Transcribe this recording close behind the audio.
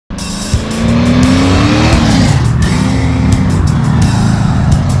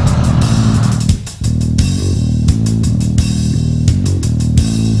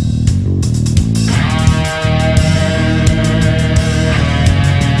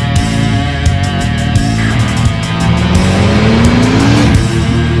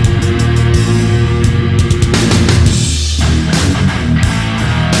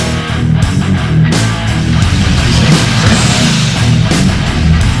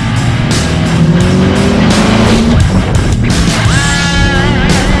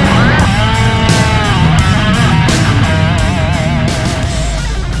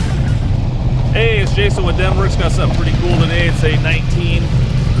got something pretty cool today. It's a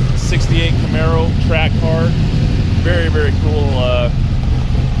 1968 Camaro track car. Very, very cool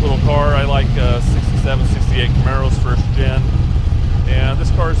little car. I like 67, 68 Camaros, first gen. And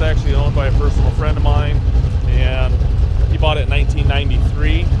this car is actually owned by a personal friend of mine. And he bought it in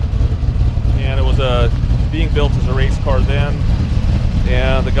 1993. And it was being built as a race car then.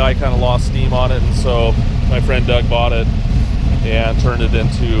 And the guy kind of lost steam on it. And so my friend Doug bought it and turned it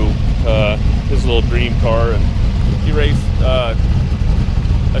into his little dream car. And he raced, I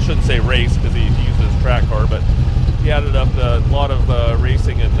shouldn't say race because he used it as a track car, but he added up a lot of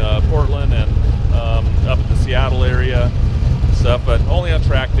racing in Portland and up in the Seattle area and stuff, but only on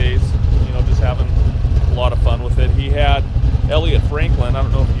track days, you know, just having a lot of fun with it. He had Elliot Franklin. I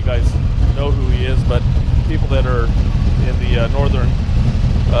don't know if you guys know who he is, but people that are in the Northern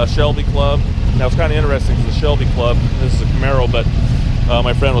Shelby Club. Now it's kind of interesting because the Shelby Club, this is a Camaro, but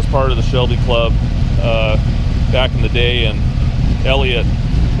my friend was part of the Shelby Club back in the day, and Elliot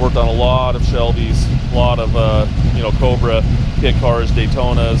worked on a lot of Shelbys, a lot of you know, Cobra kit cars,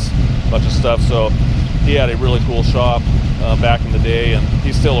 Daytonas, a bunch of stuff. So he had a really cool shop back in the day, and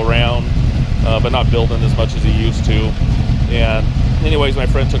he's still around, but not building as much as he used to. And anyways, my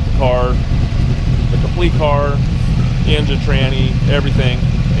friend took the car, the complete car, engine, tranny, everything,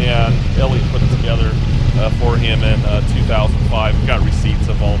 and Elliot put it together for him in 2005. We've got receipts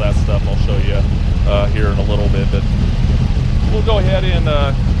of all that stuff. I'll show you here in a little bit, but we'll go ahead and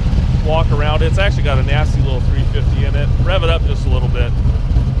walk around it. It's actually got a nasty little 350 in it. Rev it up just a little bit.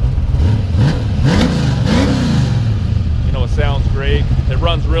 You know, it sounds great. It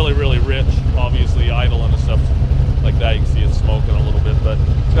runs really, really rich. Obviously, idle and stuff like that. You can see it smoking a little bit, but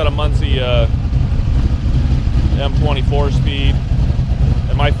it's got a Muncie M24 speed.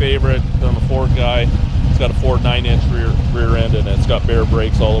 And my favorite, I'm a Ford guy, it's got a Ford 9-inch rear end, and it's got bare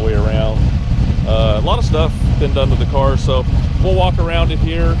brakes all the way around. A lot of stuff been done to the car, so we'll walk around it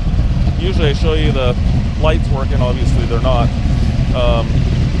here. Usually I show you the lights working. Obviously they're not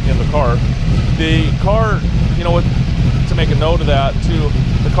in the car. The car, you know what, to make a note of that too,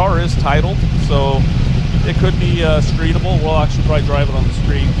 the car is titled, so it could be streetable. We'll actually probably drive it on the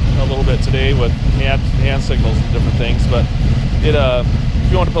street a little bit today with hand signals and different things, but it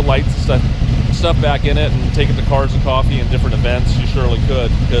if you want to put lights and stuff back in it and take it to Cars and Coffee and different events, you surely could,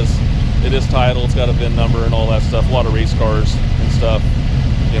 because it is titled, it's got a VIN number and all that stuff. A lot of race cars and stuff,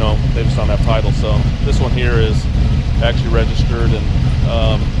 you know, they just don't have title. So this one here is actually registered and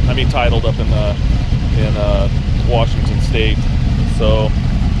I mean titled up in Washington State. So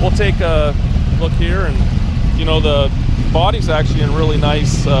we'll take a look here, and you know, the body's actually in really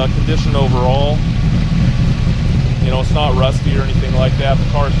nice condition overall. You know, it's not rusty or anything like that. The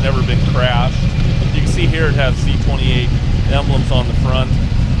car's never been crashed. You can see here it has Z28 emblems on the front.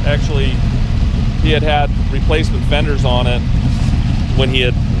 Actually, he had replacement fenders on it when he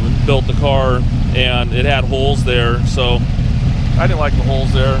had built the car, and it had holes there, so I didn't like the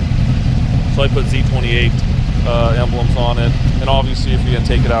holes there, so I put Z28 emblems on it. And obviously if you're going to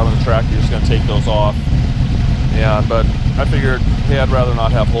take it out on the track, you're just going to take those off. Yeah, but I figured, hey, I'd rather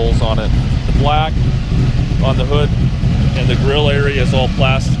not have holes on it. The black on the hood and the grill area is all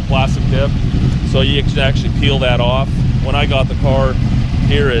plastic dip, so you can actually peel that off. When I got the car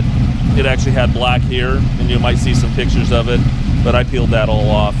here, it actually had black here, and you might see some pictures of it, but I peeled that all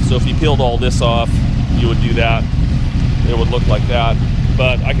off. So if you peeled all this off, you would do that, it would look like that.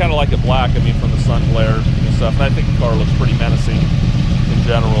 But I kind of like it black, I mean, from the sun glare and stuff, and I think the car looks pretty menacing in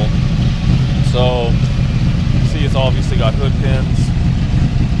general. So see, it's obviously got hood pins.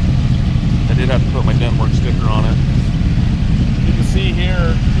 I did have to put my Denwerks sticker on it. You can see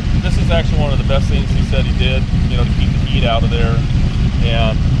here, this is actually one of the best things he said he did, you know, to keep the heat out of there.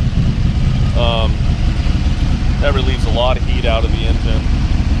 And that relieves a lot of heat out of the engine.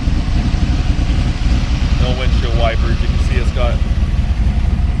 No windshield wipers. You can see it's got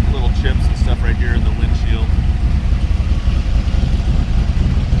little chips and stuff right here in the windshield.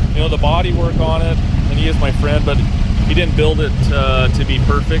 You know, the body work on it, and he is my friend, but he didn't build it to be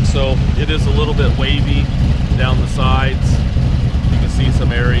perfect, so it is a little bit wavy down the sides. You can see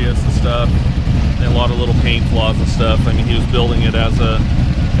some areas and stuff, and a lot of little paint flaws and stuff. I mean, he was building it as a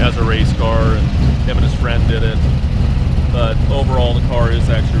race car, and him and his friend did it. But overall, the car is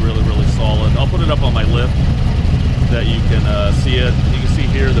actually really, really solid. I'll put it up on my lift that you can see it. You can see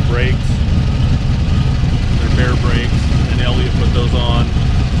here the brakes. They're bare brakes, and Elliot put those on.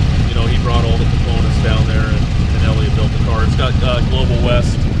 You know, he brought all the components down there, and Elliot built the car. It's got Global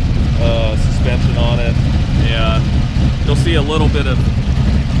West suspension on it, and you'll see a little bit of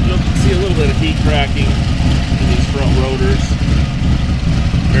heat cracking in these front rotors.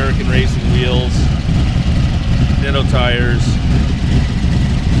 American Racing wheels. Ditto tires,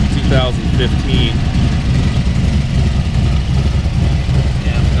 2015.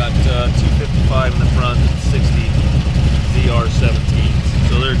 And we've got 255 in the front and 60 ZR17s.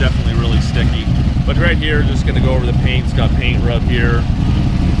 So they're definitely really sticky. But right here, just going to go over the paint. It's got paint rub here.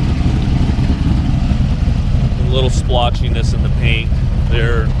 A little splotchiness in the paint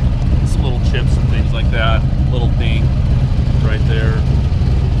there. Some little chips and things like that. Little ding right there.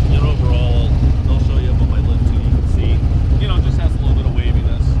 And overall, I'll show you up on my lip too. You can see, you know, it just has a little bit of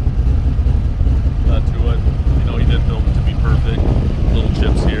waviness to it. You know, he did build it to be perfect. Little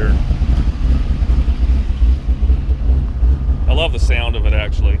chips here. I love the sound of it,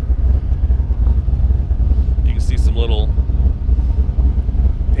 actually. You can see some little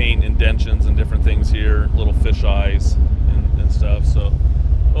paint indentions and different things here, little fish eyes and stuff. So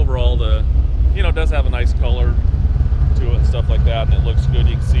overall, the, you know, it does have a nice color to it and stuff like that, and it looks good.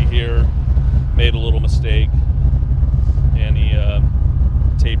 You can see here, made a little mistake, and he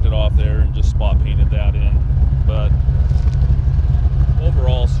taped it off there and just spot painted that in. But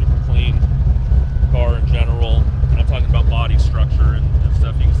overall, super clean car in general. And I'm talking about body structure and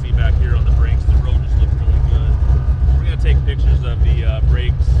stuff. You can see back here on the brakes, the road just looks really good. We're going to take pictures of the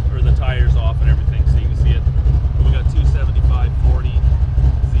brakes or the tires off and everything so you can see it. We got 275/40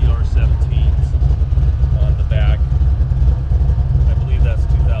 ZR17s on the back. I believe that's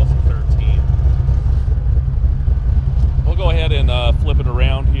 2013. We'll go ahead and flip it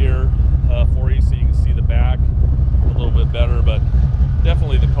around here for you so you can see the back a little bit better, but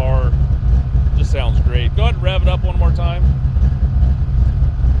definitely the car just sounds great. Go ahead and rev it up one more time.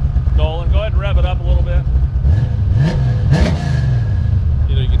 Nolan, go ahead and rev it up a little bit.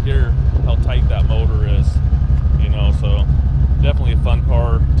 You know, you can hear how tight that motor is, you know, so definitely a fun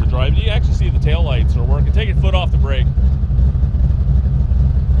car to drive. You can actually see the tail lights are working. Take your foot off the brake.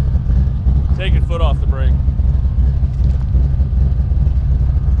 Take your foot off the brake.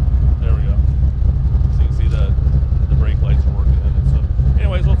 There we go. So you can see the brake lights are working in it. So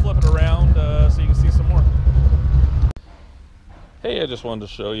anyways, we'll flip it around so you can see some more. Hey, I just wanted to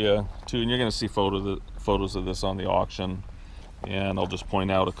show you too, and you're going to see photos of this on the auction, and I'll just point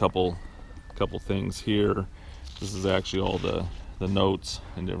out a couple things here. This is actually all the notes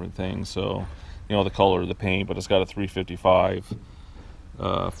and different things. So, you know, the color of the paint, but it's got a 355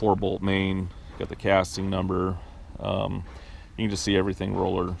 4-bolt main. Got the casting number. You can just see everything: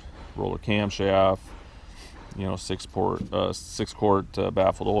 roller camshaft. You know, 6-quart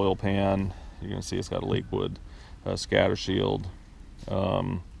baffled oil pan. You're gonna see it's got a Lakewood scatter shield,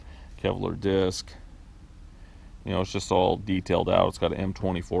 Kevlar disc. You know, it's just all detailed out. It's got an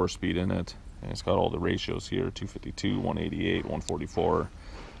M24 speed in it, and it's got all the ratios here: 252, 188, 144,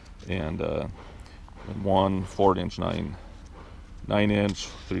 and 1 4-inch 9-inch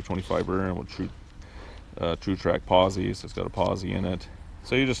 325 rear end with true track posi. So it's got a posi in it.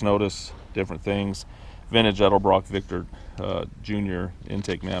 So you just notice different things. Vintage Edelbrock Victor Jr.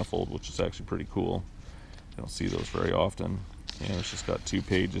 intake manifold, which is actually pretty cool. You don't see those very often. And it's just got 2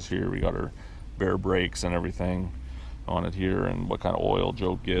 pages here. We got our bare brakes and everything on it here, and what kind of oil.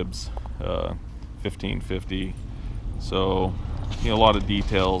 Joe Gibbs 1550. So, you know, a lot of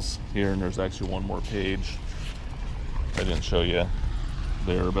details here, and there's actually one more page I didn't show you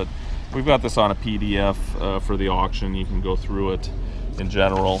there, but we've got this on a PDF for the auction. You can go through it in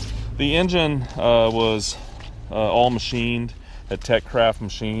general. The engine was all machined at TechCraft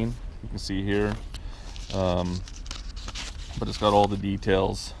Machine. You can see here, but it's got all the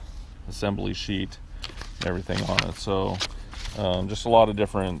details, assembly sheet, and everything on it. So just a lot of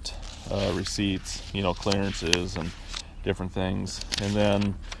different receipts, you know, clearances and different things. And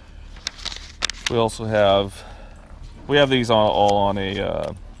then we also have these all on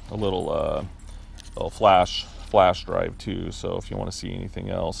a little flash drive too, so if you want to see anything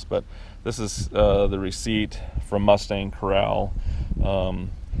else. But this is the receipt from Mustang Corral,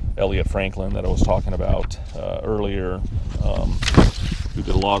 Elliot Franklin, that I was talking about earlier, who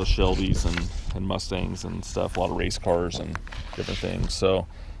did a lot of Shelbys and Mustangs and stuff, a lot of race cars and different things. So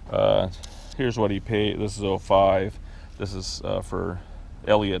here's what he paid. This is 05. This is for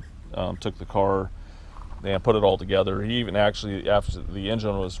Elliot. Took the car and put it all together. He even actually, after the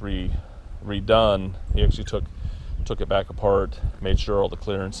engine was redone, he actually took it back apart, made sure all the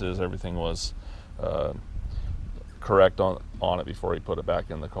clearances, everything was correct on it before he put it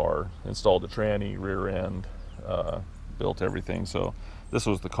back in the car. Installed the tranny, rear end, built everything. So this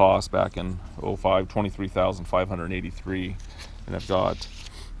was the cost back in 05, $23,583, and I've got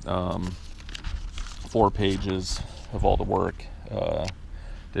 4 pages of all the work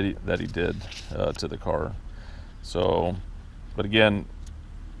that he did to the car. So, but again,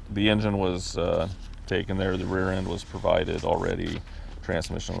 the engine was taken there. The rear end was provided already,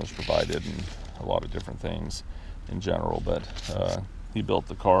 transmission was provided, and a lot of different things in general, but he built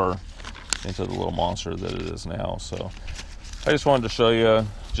the car into the little monster that it is now. So I just wanted to show you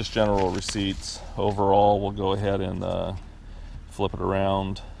just general receipts. Overall, we'll go ahead and flip it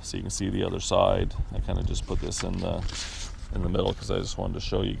around so you can see the other side. I kind of just put this in the middle because I just wanted to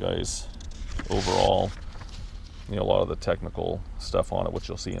show you guys overall, you know, a lot of the technical stuff on it, which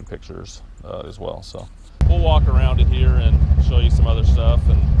you'll see in pictures as well. So we'll walk around it here and show you some other stuff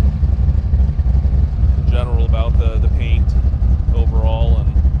and in general about the paint overall. And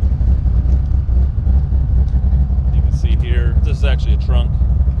you can see here, this is actually a trunk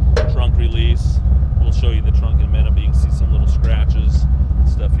release. We'll show you the trunk in a minute, but you can see some little scratches and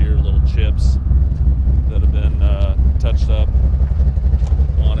stuff here, little chips that have been touched up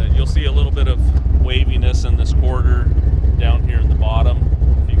on it. You'll see a little bit of waviness in this quarter down here in the bottom.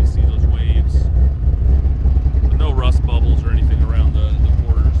 You can see those waves, but no rust bubbles or anything around the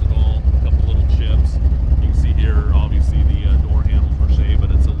quarters at all. A couple little chips. You can see here, obviously the door handles were shaved, but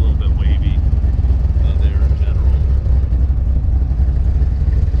it's a little bit wavy there in general.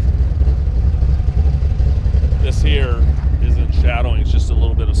 This here isn't shadowing, it's just a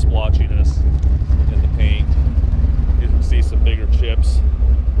little bit of splotchiness in the paint. You can see some bigger chips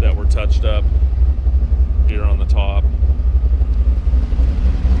that were touched up here on the top.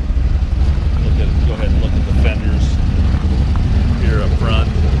 Go ahead and look at the fenders here up front.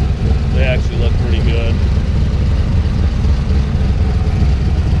 They actually look pretty good.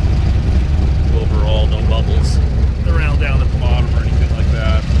 Overall, no bubbles around down at the bottom or anything like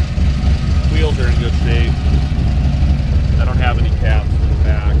that. Wheels are in good shape. I don't have any caps for the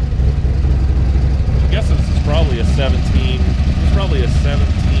back. I guess this is probably a 17. It's probably a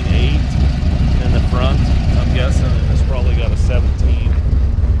 17.8 in the front, I'm guessing, and it's probably got a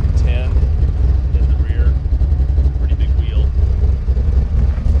 17.10 in the rear. Pretty big wheel.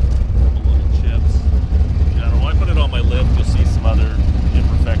 Couple little chips in general. I put it on my lip. You'll see some other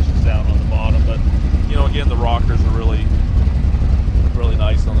imperfections down on the bottom, but you know, again, the rockers are really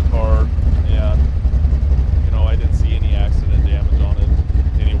nice on the car, and you know, I didn't see any accident damage on it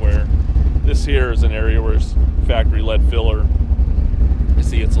anywhere. This here is an area where it's factory lead filler. You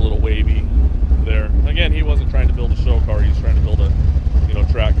see it's a little wavy there. Again, he wasn't trying to build a show car. He was trying to build a, you know,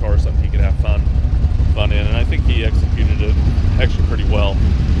 track car, something he could have fun in, and I think he executed it actually pretty well.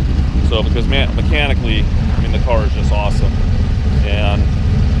 So because mechanically, I mean, the car is just awesome, and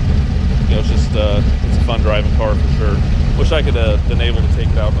you know, it's just it's a fun driving car for sure. Wish I could have been able to take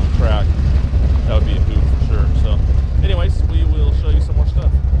it out on the track. That would be a hoot for sure. So anyways, we will show you some more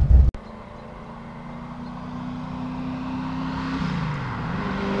stuff.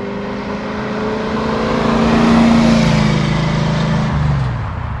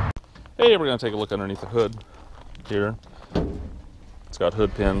 Hey, we're going to take a look underneath the hood here. It's got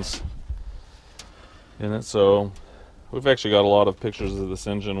hood pins in it, so we've actually got a lot of pictures of this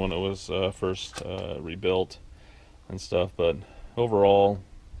engine when it was first rebuilt and stuff, but overall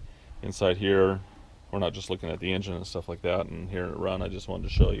inside here, we're not just looking at the engine and stuff like that and hearing it run. I just wanted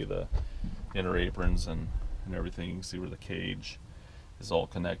to show you the inner aprons and everything. You can see where the cage is all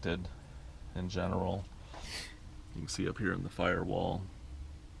connected in general. You can see up here in the firewall.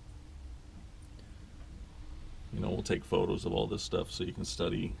 You know, we'll take photos of all this stuff so you can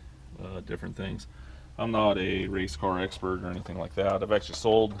study different things. I'm not a race car expert or anything like that. I've actually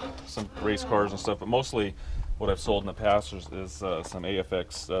sold some race cars and stuff, but mostly what I've sold in the past is some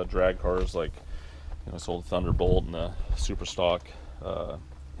AFX drag cars, like, you know, I sold a Thunderbolt and a Super Stock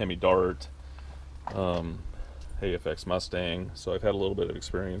Hemi Dart, AFX Mustang. So I've had a little bit of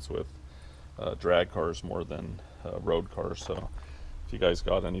experience with drag cars more than road cars. So if you guys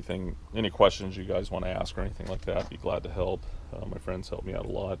got anything, any questions you guys want to ask or anything like that, I'd be glad to help. My friends help me out a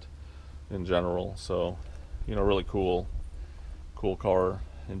lot in general. So, you know, really cool car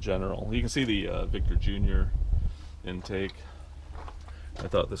in general. You can see the Victor Jr. intake. I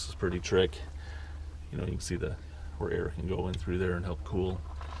thought this was pretty trick. You know, you can see where air can go in through there and help cool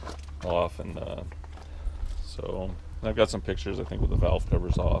off, and so I've got some pictures, I think, with the valve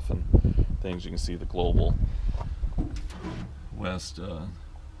covers off and things. You can see the Global West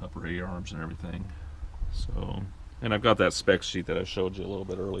upper A arms and everything. So, and I've got that spec sheet that I showed you a little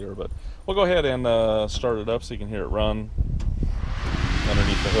bit earlier, but we'll go ahead and start it up so you can hear it run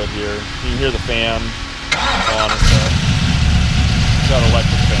underneath the hood here. You can hear the fan on and stuff. It's got an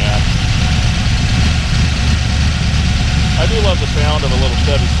electric fan. I do love the sound of a little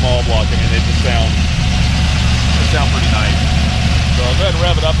Chevy small block. I mean, they sound pretty nice. So I'll go ahead and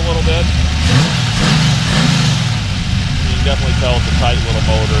rev it up a little bit. You can definitely tell it's a tight little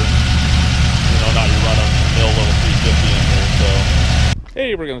motor. not your run-of-the-mill little 350 in here. So,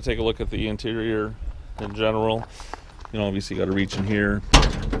 hey, we're going to take a look at the interior in general. Obviously you got to reach in here,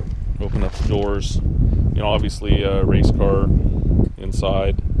 open up the doors. Obviously a race car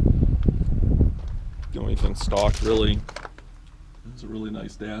inside. The only thing stock really is a really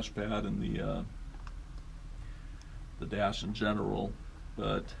nice dash pad and the dash in general.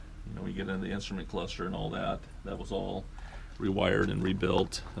 But we get into the instrument cluster and all that. That was all rewired and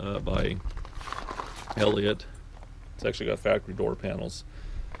rebuilt by Elliott. It's actually got factory door panels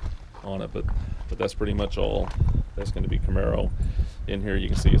on it, but that's pretty much all. That's going to be Camaro. In here you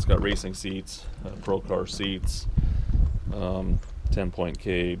can see it's got racing seats, pro car seats, 10-point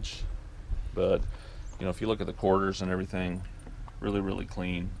cage. But if you look at the quarters and everything, really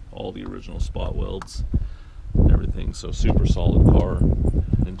clean. All the original spot welds and everything. So super solid car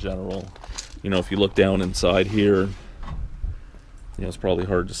in general. If you look down inside here, it's probably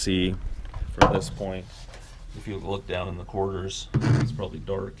hard to see from this point. If you look down in the quarters, it's probably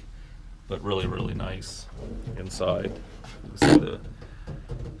dark, but really nice inside. You can see the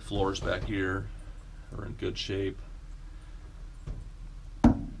floors back here are in good shape.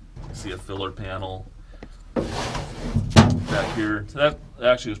 You see a filler panel back here. So that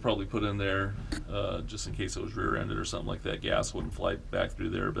actually was probably put in there just in case it was rear-ended or something like that. Gas wouldn't fly back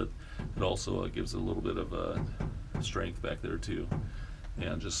through there, but it also gives it a little bit of strength back there too,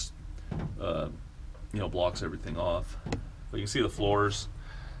 and just blocks everything off. But you can see the floors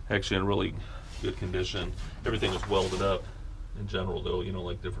actually in really good condition. Everything is welded up in general though,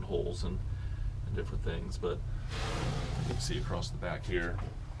 like different holes and different things. But you can see across the back here,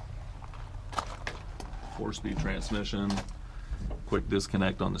 4-speed transmission, quick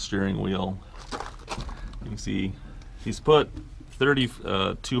disconnect on the steering wheel. You can see he's put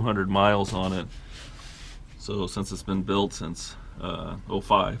 3,200 miles on it. So since it's been built since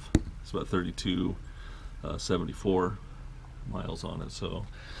 05, it's about 3,274 miles on it. So,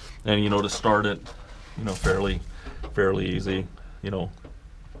 and to start it, fairly easy.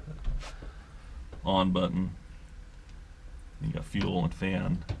 On button. You got fuel and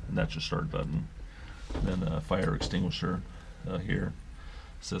fan, and that's your start button. And then a fire extinguisher here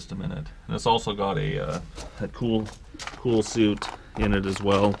system in it. And it's also got a cool suit in it as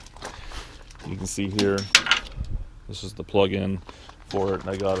well. You can see here, this is the plug-in for it, and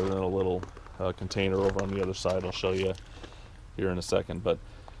I got it in a little container over on the other side. I'll show you here in a second. But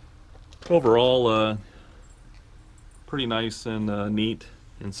overall, pretty nice and neat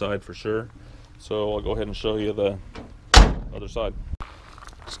inside for sure. So I'll go ahead and show you the other side.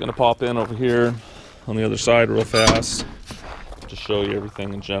 Just gonna pop in over here on the other side real fast to show you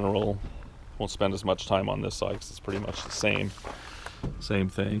everything in general. Won't spend as much time on this side because it's pretty much the same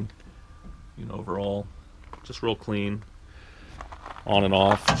thing. Overall, just real clean. On and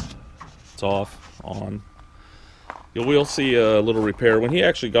off. It's off, on. We'll see a little repair. When he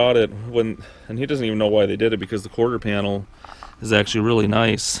actually got it, and he doesn't even know why they did it, because the quarter panel is actually really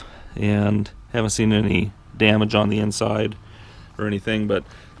nice, and haven't seen any damage on the inside or anything. But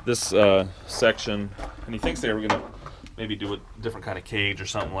this section, and he thinks they were going to maybe do a different kind of cage or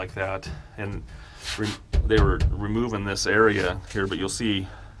something like that, and they were removing this area here, but you'll see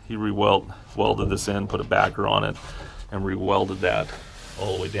he welded this in, put a backer on it, and re-welded that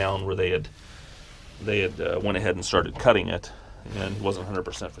all the way down where they had went ahead and started cutting it, and he wasn't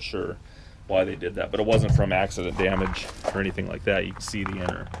 100% for sure why they did that, but it wasn't from accident damage or anything like that. You can see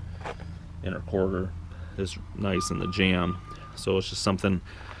the inner quarter is nice in the jam, so it's just something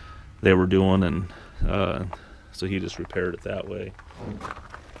they were doing, and so he just repaired it that way. You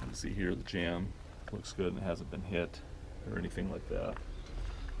can see here the jam looks good and it hasn't been hit or anything like that.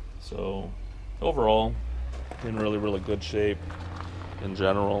 So overall, in really good shape in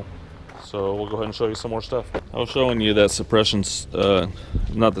general. So we'll go ahead and show you some more stuff. I was showing you that suppression,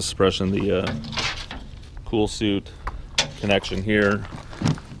 not the suppression, the cool suit connection here.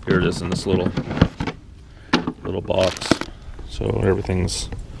 Here it is in this little box. So everything's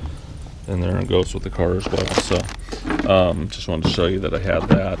in there and goes with the car as well. So just wanted to show you that I had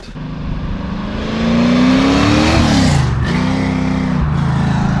that.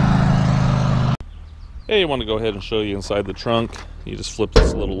 Hey, I want to go ahead and show you inside the trunk. You just flip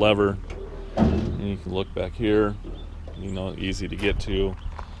this little lever and you can look back here. Easy to get to.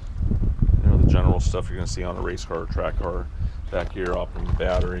 The general stuff you're going to see on a race car or track car. Back here, operating the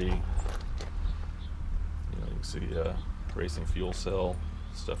battery. You can see racing fuel cell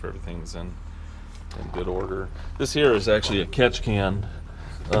stuff. Everything's in good order. This here is actually a catch can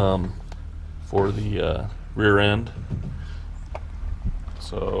for the rear end.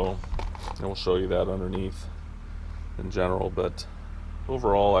 So we'll show you that underneath in general, but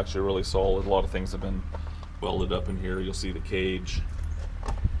overall actually really solid. A lot of things have been welded up in here. You'll see the cage.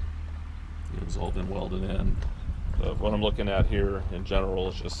 It's all been welded in. What I'm looking at here in general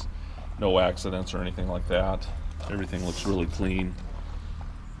is just no accidents or anything like that. Everything looks really clean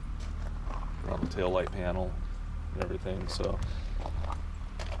around the tail light panel and everything. So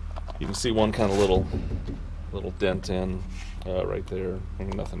you can see one kind of little dent in right there. I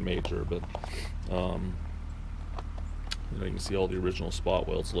mean, nothing major, but you know, you can see all the original spot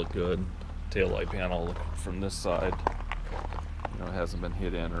welds look good. Tail light panel, look from this side, you know, it hasn't been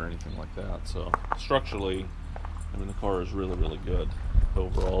hit in or anything like that. So structurally, I mean, the car is really, really good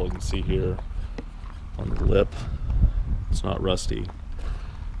overall. You can see here on the lip, it's not rusty.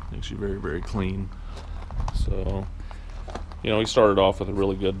 Makes you very, very clean. So, you know, he started off with a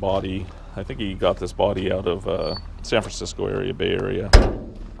really good body. I think he got this body out of San Francisco area, Bay Area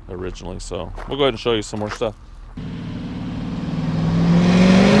originally. So we'll go ahead and show you some more stuff.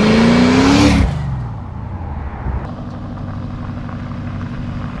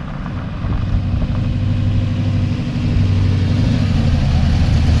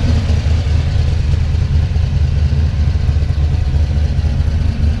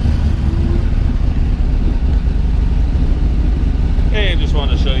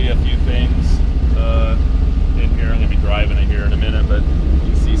 Want to show you a few things in here. I'm going to be driving it here in a minute, but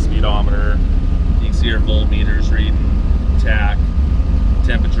you can see speedometer, you can see your voltmeters reading, tach,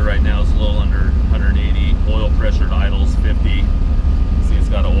 temperature right now is a little under 180, oil pressure at idle is 50. You can see it's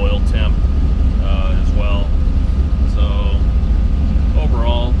got an oil temp as well. So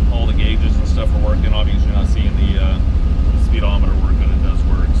overall, all the gauges and stuff are working. Obviously you're not seeing the speedometer working, it does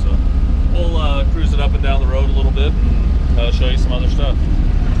work. So we'll cruise it up and down the road a little bit and show you some other stuff.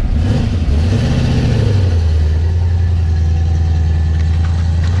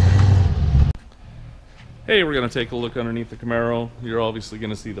 Hey, we're going to take a look underneath the Camaro. You're obviously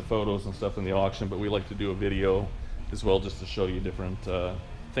going to see the photos and stuff in the auction, but we like to do a video as well just to show you different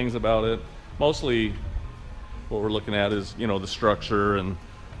things about it. Mostly what we're looking at is, you know, the structure and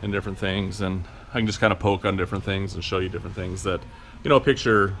different things, and I can just kind of poke on different things and show you different things that, you know, a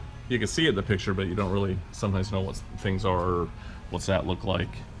picture, you can see it in the picture, but you don't really sometimes know what things are or what's that look like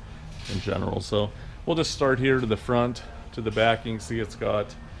in general. So we'll just start here to the front, to the back. You can see it's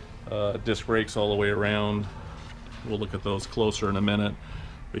got disc brakes all the way around. We'll look at those closer in a minute,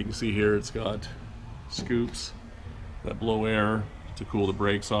 but you can see here it's got scoops that blow air to cool the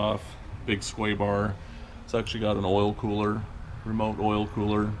brakes off, big sway bar. It's actually got an oil cooler, remote oil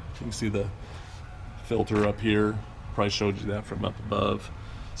cooler. You can see the filter up here, probably showed you that from up above.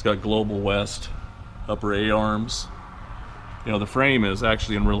 It's got Global West upper A-arms. You know, the frame is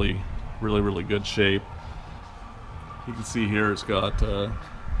actually in really good shape. You can see here it's got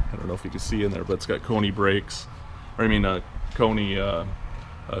I don't know if you can see in there, but it's got Coney brakes, or I mean Coney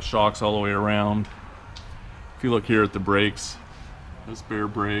shocks all the way around. If you look here at the brakes, those bare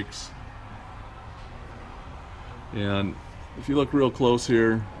brakes, and if you look real close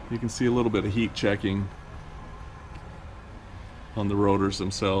here, you can see a little bit of heat checking on the rotors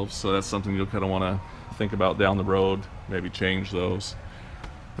themselves. So that's something you'll kind of want to think about down the road, maybe change those.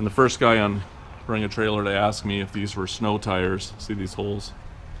 And the first guy on Bring a Trailer to ask me if these were snow tires. See these holes?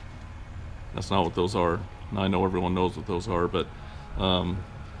 That's not what those are. Now I know everyone knows what those are, but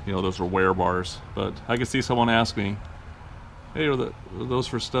you know, those are wear bars. But I could see someone ask me, hey, are those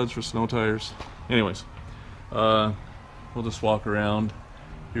for studs for snow tires? Anyways, we'll just walk around.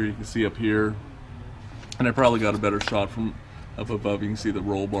 Here you can see up here, and I probably got a better shot from up above. You can see the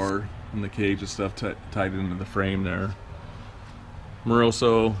roll bar and the cage and stuff tied into the frame there.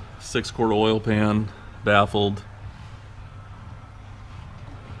 Moroso 6-quart oil pan, baffled.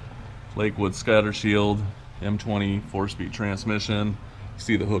 Lakewood scatter shield, M20 4-speed transmission. You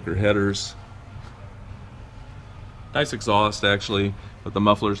see the hooker headers. Nice exhaust actually, but the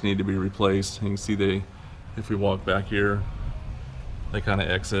mufflers need to be replaced. You can see if we walk back here, they kind of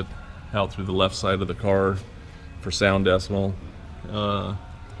exit out through the left side of the car for sound decimal. But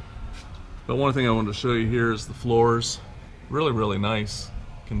one thing I wanted to show you here is the floors. Really nice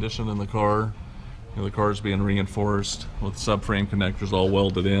condition in the car. You know, the car's being reinforced with subframe connectors all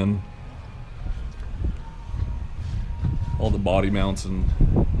welded in. All the body mounts and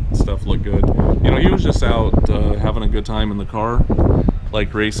stuff look good. You know, he was just out having a good time in the car,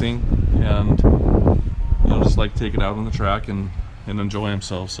 like racing, and you know, just like take it out on the track and enjoy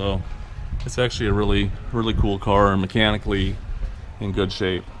himself. So it's actually a really cool car, and mechanically in good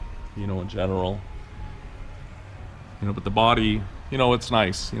shape, you know, in general. You know, but the body, you know, it's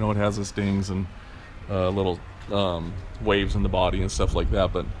nice. You know, it has the stings and little waves in the body and stuff like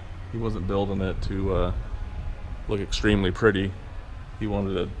that, but he wasn't building it to look extremely pretty. he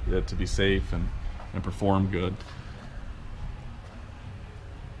wanted it to be safe and perform good.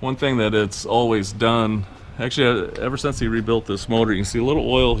 One thing that it's always done, actually ever since he rebuilt this motor, you can see a little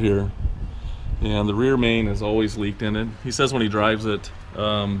oil here, and the rear main has always leaked in it. He says when he drives it,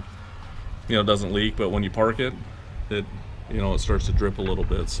 it doesn't leak, but when you park it, it starts to drip a little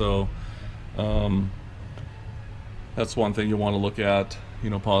bit. So that's one thing you want to look at,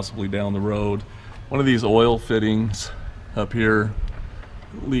 possibly down the road. One of these oil fittings up here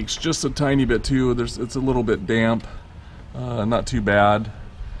leaks just a tiny bit too. It's a little bit damp, not too bad.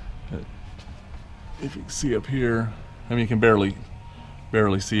 If you can see up here, I mean, you can barely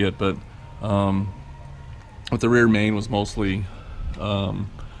see it, but the rear main was mostly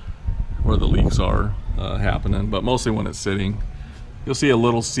where the leaks are happening, but mostly when it's sitting. You'll see a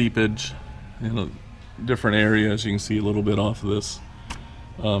little seepage in different areas. You can see a little bit off of this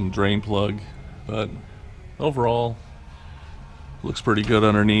drain plug, but overall looks pretty good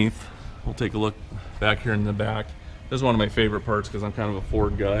underneath. We'll take a look back here in the back. This is one of my favorite parts because I'm kind of a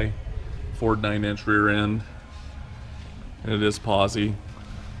Ford guy. Ford 9-inch rear end, and it is posi. You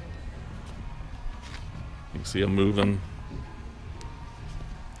can see I'm moving.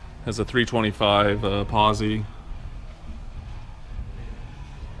 Has a 325 posi.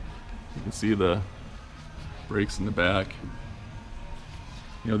 You can see the brakes in the back.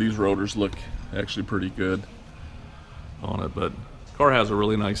 These rotors look actually pretty good on it, but the car has a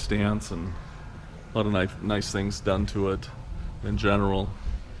really nice stance and a lot of nice things done to it in general.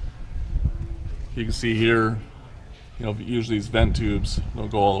 You can see here, usually these vent tubes don't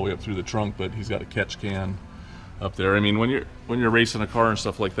go all the way up through the trunk, but he's got a catch can up there. I mean, when you're racing a car and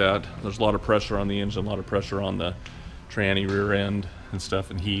stuff like that, there's a lot of pressure on the engine, a lot of pressure on the tranny rear end and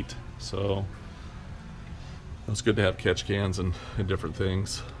stuff, and heat. So it's good to have catch cans and different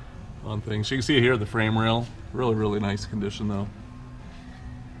things on things. You can see here the frame rail, really nice condition though.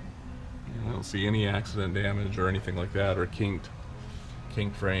 I don't see any accident damage or anything like that, or kinked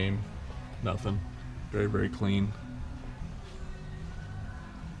frame. Nothing. Very clean.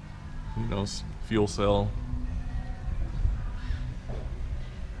 Fuel cell.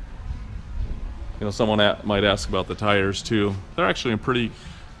 Someone might ask about the tires too. They're actually in pretty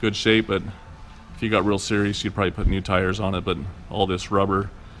good shape, but if you got real serious, you'd probably put new tires on it. But all this rubber,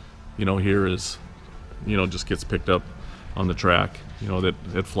 here is, just gets picked up on the track. That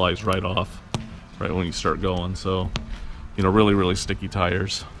it flies right off right when you start going. So, really sticky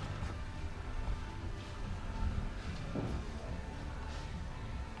tires.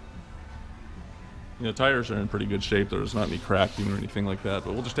 Tires are in pretty good shape. There's not any cracking or anything like that,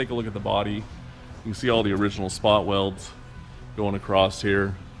 but we'll just take a look at the body. You can see all the original spot welds going across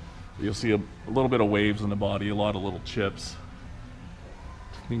here. You'll see a little bit of waves in the body, a lot of little chips.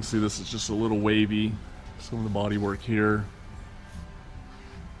 You can see this is just a little wavy. Some of the body work here.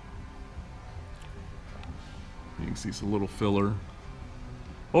 You can see some little filler.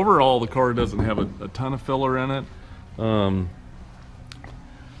 Overall, the car doesn't have a ton of filler in it.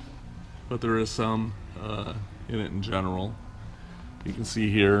 But there is some in it in general. You can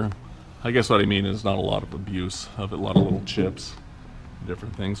see here, I guess what I mean is not a lot of abuse of it, a lot of little chips,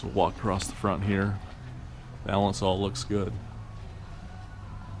 different things. We'll walk across the front here. Balance all looks good.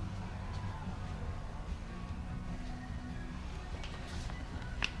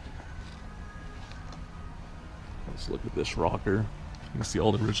 Let's look at this rocker. You can see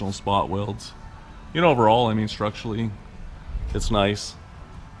all the original spot welds. Overall, I mean, structurally, it's nice.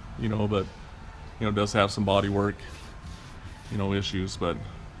 But it does have some body work issues, but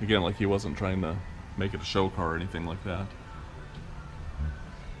again, like, he wasn't trying to make it a show car or anything like that,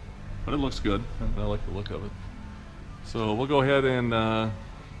 but it looks good. I like the look of it. So we'll go ahead and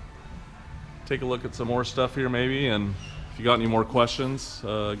take a look at some more stuff here maybe, and if you got any more questions,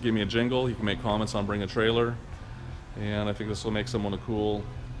 give me a jingle. You can make comments on Bring a Trailer, and I think this will make someone a cool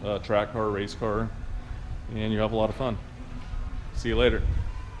track car, race car, and you have a lot of fun. See you later.